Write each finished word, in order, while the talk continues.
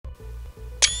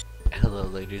Hello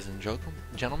ladies and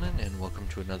gentlemen, and welcome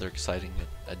to another exciting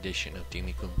edition of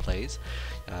Demikun Plays.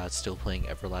 Still playing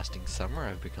Everlasting Summer.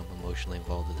 I've become emotionally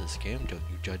involved with this game, don't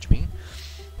you judge me.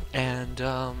 And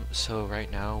so right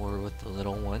now we're with the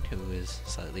little one who is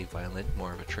slightly violent,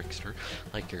 more of a trickster,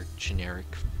 like your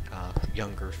generic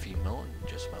younger female in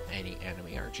just about any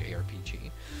anime or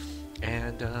JRPG.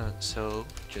 And so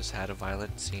just had a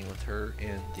violent scene with her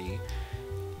in the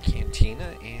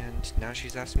cantina, and now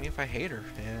she's asking me if I hate her,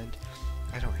 and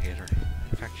I don't hate her.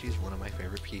 In fact, she's one of my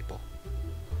favorite people.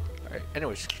 Alright,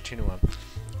 anyways, continue on.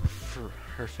 For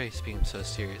her face being so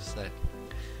serious that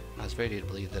I was ready to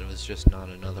believe that it was just not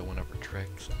another one of her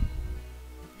tricks.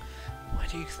 Why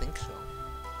do you think so?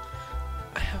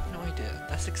 I have no idea.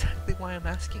 That's exactly why I'm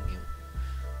asking you.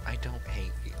 I don't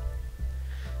hate you.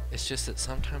 It's just that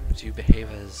sometimes you behave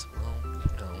as, well,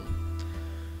 you know,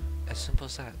 as simple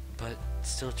as that, but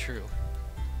still true.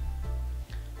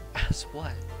 As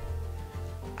what?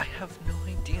 I have no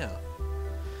idea.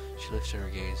 She lifted her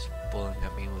gaze, bullying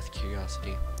at me with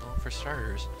curiosity. Well, for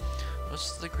starters,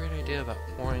 what's the great idea about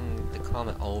pouring the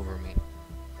comment all over me?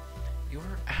 You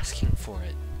were asking for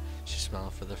it. She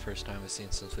smiled for the first time I've seen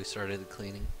since we started the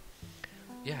cleaning.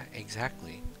 Yeah,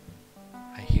 exactly.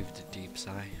 I heaved a deep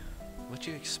sigh. What'd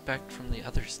you expect from the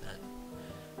others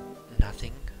then?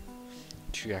 Nothing.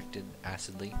 She reacted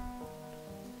acidly.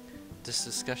 This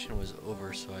discussion was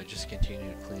over, so I just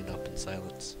continued to clean up in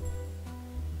silence.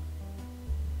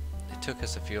 It took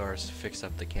us a few hours to fix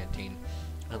up the canteen.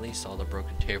 At least all the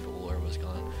broken tableware was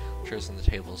gone. Chairs and the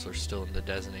tables were still in the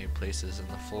designated places, and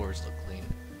the floors looked clean.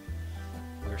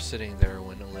 We were sitting there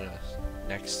when Elena,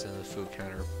 next to the food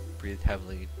counter, breathed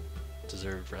heavily,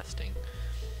 deserved resting.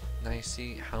 Now you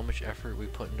see how much effort we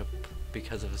put into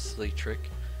because of a silly trick?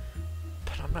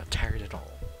 But I'm not tired at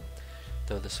all.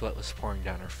 Though the sweat was pouring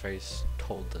down her face,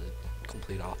 told the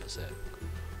complete opposite.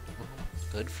 Well,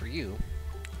 good for you.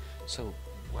 So,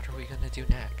 what are we gonna do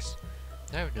next?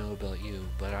 I don't know about you,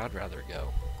 but I'd rather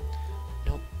go.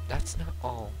 Nope, that's not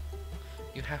all.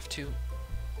 You have to...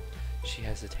 She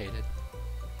hesitated.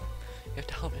 You have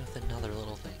to help me with another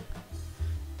little thing.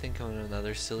 Think of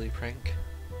another silly prank?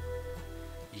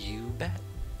 You bet.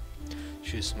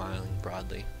 She was smiling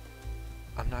broadly.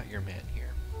 I'm not your man here.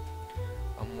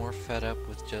 I'm more than fed up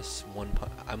with just one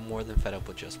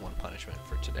punishment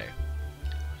for today.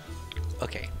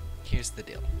 Okay, here's the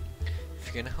deal. If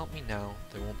you're gonna help me now,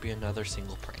 there won't be another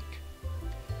single prank.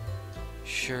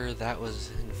 Sure, that was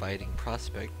an inviting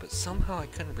prospect, but somehow I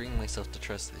couldn't bring myself to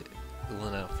trust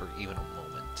Elena for even a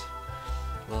moment.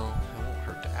 Well, it won't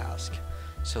hurt to ask.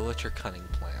 So what's your cunning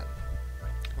plan?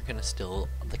 We're gonna steal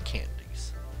the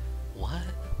candies. What?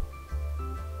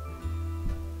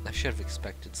 I should have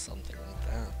expected something like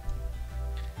that.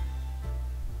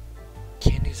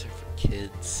 Candies are for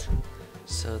kids.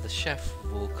 So the chef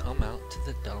will come out to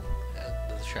the dump at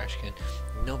the trash can.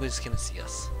 Nobody's gonna see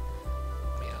us.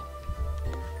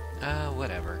 Yeah.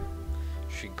 Whatever.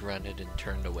 She grunted and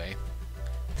turned away.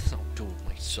 I'll do it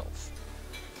myself.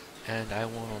 And I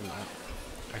won't allow.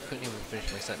 I couldn't even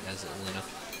finish my sentence as Elena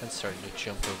then started to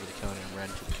jump over the counter and ran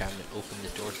to the cabinet, opened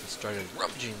the doors, and started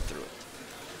rummaging through it.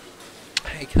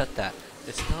 Hey, cut that.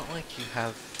 It's not like you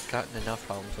have gotten enough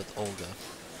problems with Olga.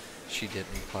 She did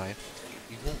reply.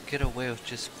 You won't get away with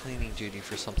just cleaning duty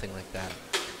for something like that.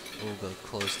 Olga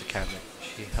closed the cabinet.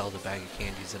 She held a bag of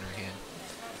candies in her hand.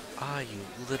 Ah, you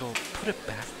little... Put it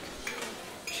back.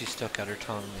 She stuck out her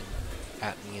tongue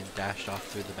at me and dashed off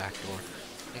through the back door.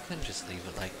 I couldn't just leave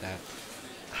it like that.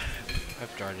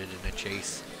 I've darted in a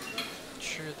chase.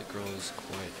 Sure, the girl is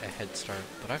quite a head start,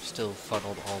 but I've still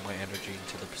funneled all my energy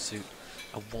into the pursuit.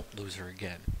 I won't lose her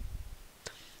again.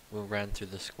 We ran through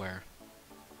the square,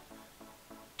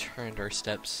 turned our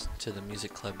steps to the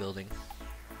music club building,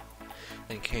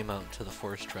 and came out to the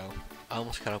forest trail. I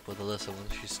almost caught up with Alyssa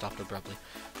when she stopped abruptly.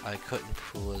 I couldn't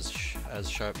pull as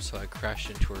sharp, so I crashed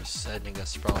into her, sending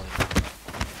us sprawling.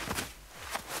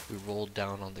 We rolled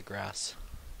down on the grass.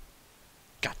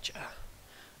 Gotcha!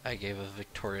 I gave a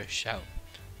victorious shout.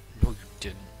 No, you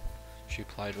didn't, she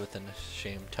replied with an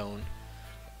ashamed tone.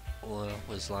 Elena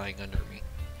was lying under me.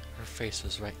 Her face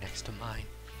was right next to mine.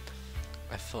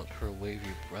 I felt her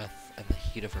wavy breath and the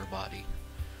heat of her body.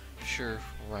 Sure,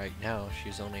 right now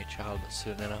she's only a child, but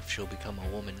soon enough she'll become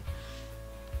a woman.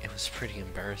 It was pretty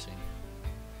embarrassing.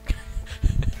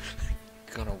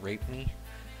 Gonna rape me?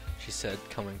 She said,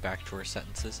 coming back to her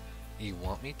sentences. You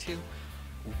want me to?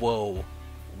 Whoa,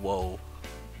 whoa,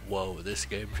 whoa, this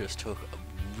game just took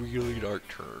a really dark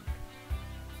turn.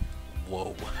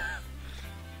 Whoa.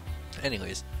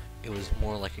 Anyways, it was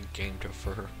more like a game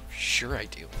for her. Sure I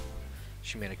do.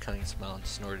 She made a cunning smile and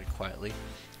snorted quietly.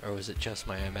 Or was it just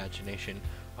my imagination?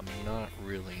 I'm not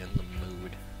really in the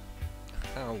mood.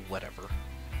 Oh, whatever.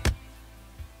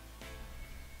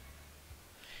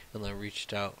 And I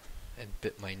reached out and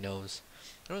bit my nose.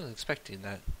 I wasn't expecting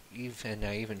that, and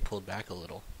I even pulled back a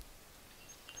little.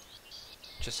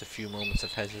 Just a few moments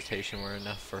of hesitation were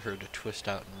enough for her to twist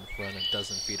out and run a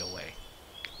dozen feet away.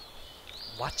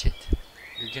 Watch it.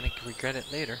 You're gonna regret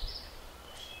it later.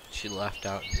 She laughed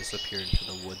out and disappeared into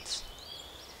the woods.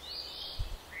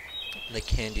 The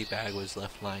candy bag was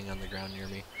left lying on the ground near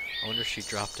me. I wonder if she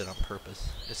dropped it on purpose.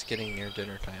 It's getting near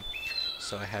dinner time,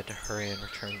 so I had to hurry and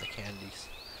return the candies.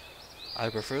 I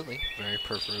very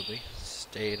preferably,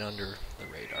 stayed under the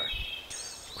radar.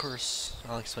 Of course,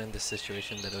 I'll explain the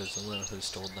situation that it was Elena who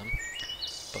stole them,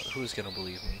 but who's gonna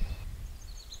believe me?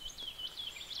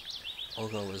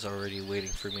 Olga was already waiting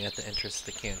for me at the entrance to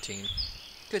the canteen.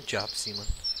 Good job, Seaman.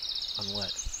 On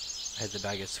what? I had the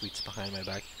bag of sweets behind my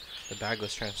back. The bag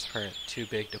was transparent, too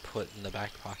big to put in the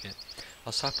back pocket. I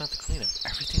was talking about the cleanup.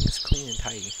 Everything is clean and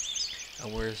tidy.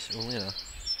 And where's Elena?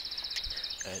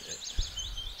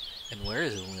 And where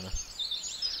is Elena?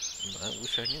 I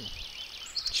wish I knew.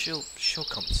 She'll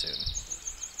come soon.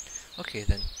 Okay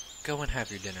then, go and have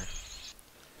your dinner.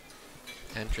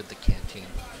 I entered the canteen.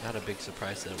 Not a big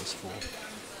surprise that it was full.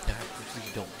 I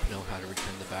really don't know how to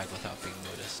return the bag without being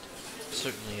noticed.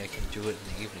 Certainly I can do it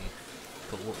in the evening,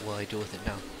 but what will I do with it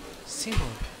now?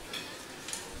 Simon!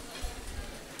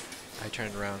 I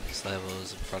turned around, Slava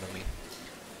was in front of me.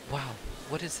 Wow,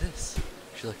 what is this?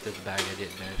 She looked at the bag. I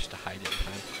didn't manage to hide it in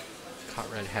time.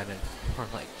 Caught red-handed, more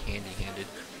like candy-handed.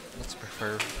 Let's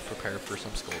prepare for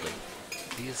some scolding.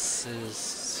 This is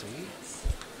sweets?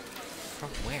 From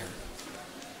where?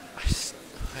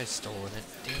 I stolen it,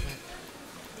 damn it.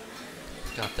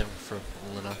 Got them from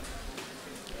Elena.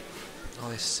 Oh,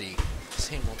 I see.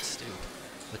 Same old stew.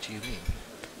 What do you mean?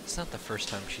 It's not the first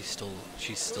time she stole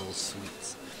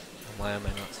sweets. And why am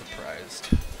I not surprised?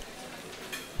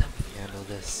 Let me handle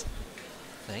this.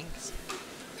 Thanks.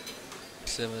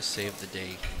 Sima saved the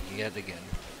day, yet again.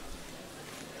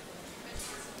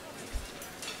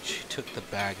 She took the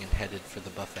bag and headed for the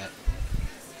buffet.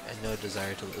 I had no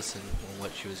desire to listen on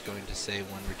what she was going to say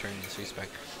when returning this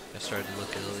respect. I started to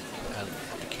look at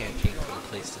the canteen for a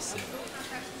place to sit.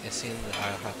 It seemed that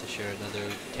I'll have to share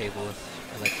another table with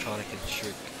Electronic and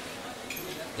Shirk.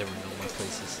 There were no more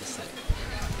places to sit.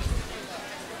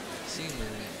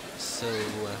 So,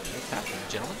 what's happening,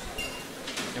 gentlemen?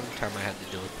 Every time I had to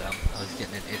deal with them, I was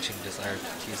getting an itching desire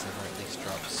to tease them or at least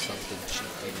drop something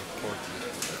cheeky or quirky.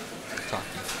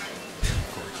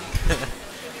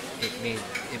 It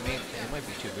might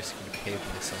be too risky to behave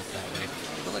myself that way.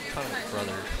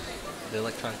 The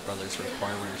Electronic Brothers were a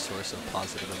primary source of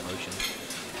positive emotion.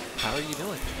 How are you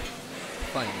doing?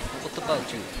 Fine. What about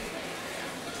you?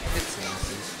 Hits and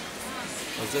misses.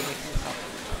 Was anything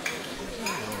happening?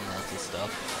 Lots of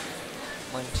stuff.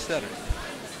 Mine Saturday.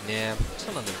 Yeah,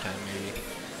 some other time maybe.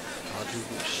 How'd you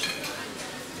wish?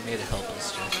 You made a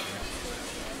helpless gesture.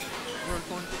 We're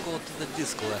going to go to the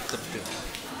disco after dinner.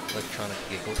 Electronic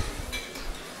giggled.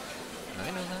 I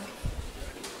know that.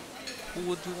 Who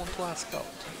would you want to ask out?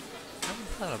 I haven't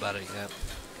thought about it yet.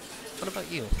 What about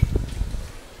you?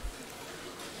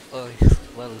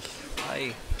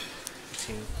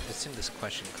 It seemed this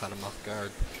question caught him off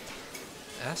guard.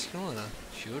 Ask Elena.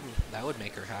 That would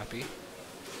make her happy.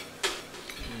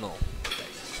 No,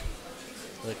 thanks.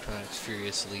 Electronics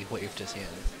furiously waved his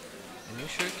hand. And you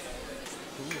sure?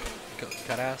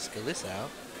 Gotta ask Alyssa out.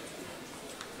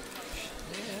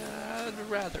 Yeah, I'd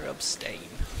rather abstain.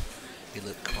 He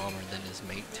looked calmer than his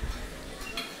mate.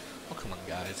 Oh, come on,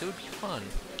 guys. It would be fun.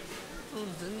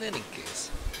 In any case,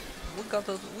 we got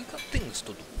things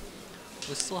to do.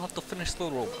 We still have to finish the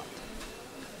robot.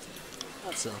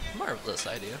 That's a marvelous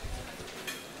idea.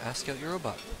 Ask out your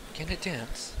robot. Can it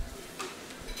dance?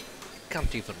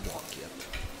 Can't even walk yet.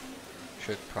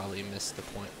 Shirk probably missed the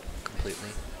point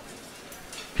completely.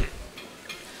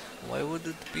 Why would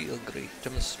it be a great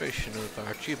demonstration of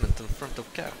our achievement in front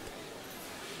of Cap?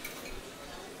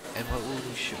 And what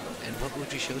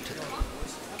would you show to them?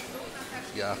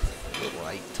 Yeah, you're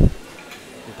right.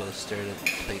 We both stared at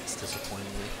the plates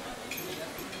disappointingly.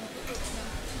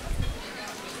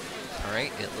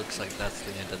 Alright, it looks like that's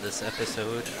the end of this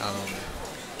episode.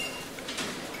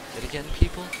 But again,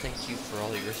 people, thank you for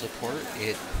all your support.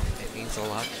 It means a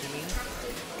lot to me.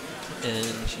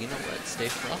 And you know what? Stay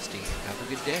frosty. Have a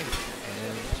good day.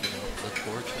 And look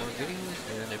forward to more videos.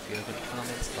 And if you have any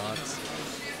comments, thoughts,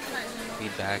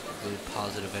 feedback, good,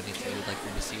 positive, anything you'd like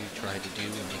me to see, try to do,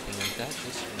 anything like that,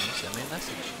 just send me a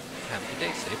message. Have a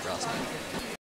good day. Stay frosty.